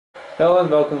Hello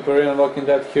and welcome Korean Walking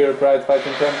Dead Hero Pride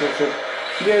Fighting Championship.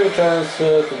 Gave a chance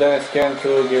to Dennis Ken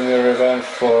to give me revenge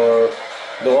for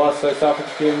the loss I suffered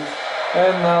him,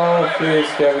 and now he is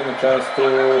having a chance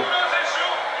to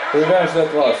revenge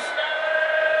that loss.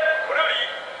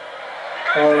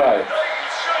 Alright,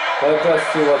 let's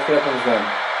just see what happens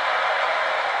then.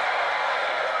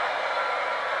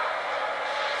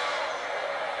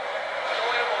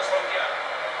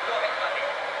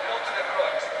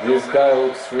 This guy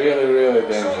looks really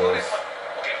dangerous.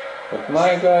 But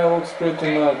my guy looks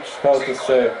pretty much, how to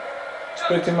say,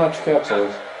 pretty much happy.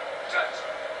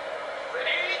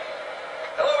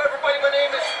 Hello everybody, my name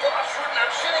is Crossroad and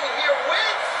I'm sitting here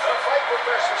with the fight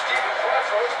professor Stephen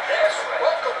Crossroads. Yes,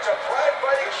 welcome to Pride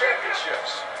Fighting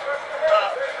Championships.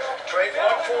 Trade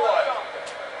 1 for 1.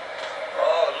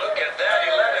 Oh, look at that, he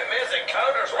let him miss and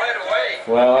counters right away.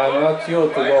 Well, I'm not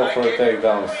you to go for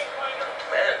takedowns.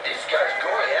 Man, these guys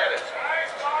going at it.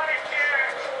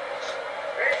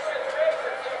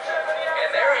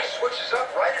 And there he switches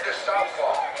up right into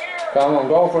southpaw. Come on,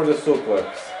 go for the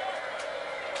suplex.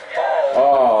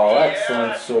 Oh,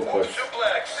 excellent suplex.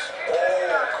 Suplex.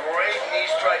 Oh, great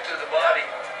knee strike to the body.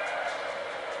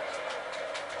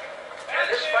 And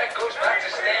this fight goes back to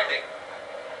standing.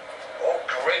 Oh,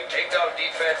 great takedown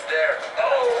defense there.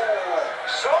 Oh,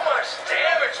 so much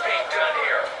damage being done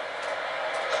here.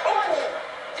 Oh,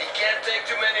 he can't take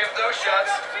too many of those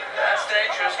shots. That's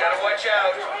dangerous. Gotta watch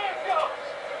out.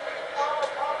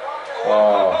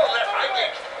 Wow. Oh, left high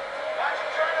kick.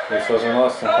 This was an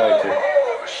awesome high kick.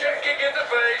 Oh, shin kick in the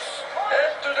face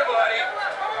and to the body.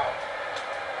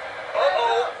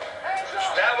 Uh-oh.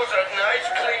 That was a nice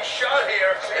clean shot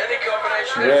here. Any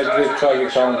combination. Great big chuggy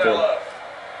counter.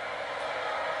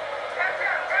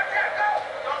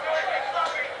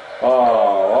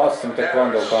 Oh, awesome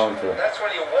taekwondo counter. That's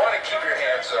when you want to keep your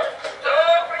hands up.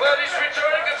 Oh, but he's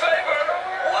returning the favor.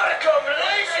 What a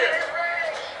combination.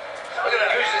 Look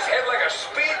at him use his head like a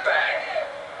speed bag.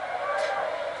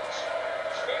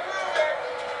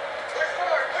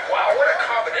 Wow, what a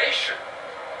combination.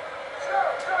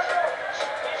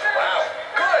 Wow,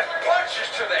 good punches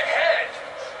to the head.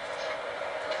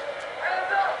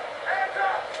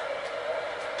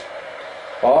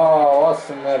 Oh,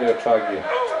 awesome Mario chuggy.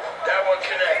 Oh, that one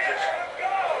connected.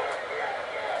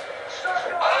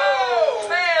 Oh,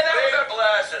 man, that was a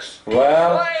blast.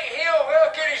 Well, Flying heel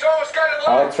hook, and he's almost got it.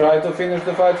 I'll try to finish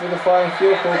the fight with a flying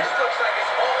heel hook. This looks like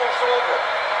it's almost over.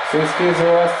 Since he's a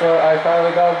wrestler, I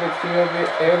highly doubt that he will be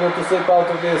able to slip out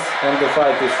of this, and the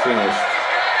fight is finished.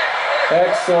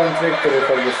 Excellent victory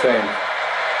for the Saint.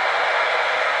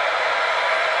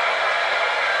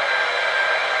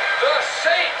 The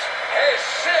Saint has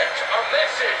sent a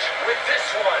message with this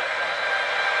one.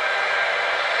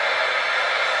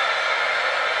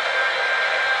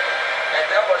 And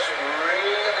that was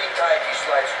really tight. He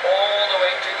slides all the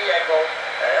way to the ankle,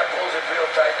 and that pulls it real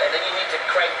tight, and then you need to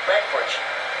crank backwards.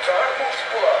 It's a hard move to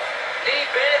pull off. Knee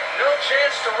bent, no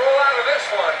chance to roll out of this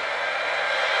one.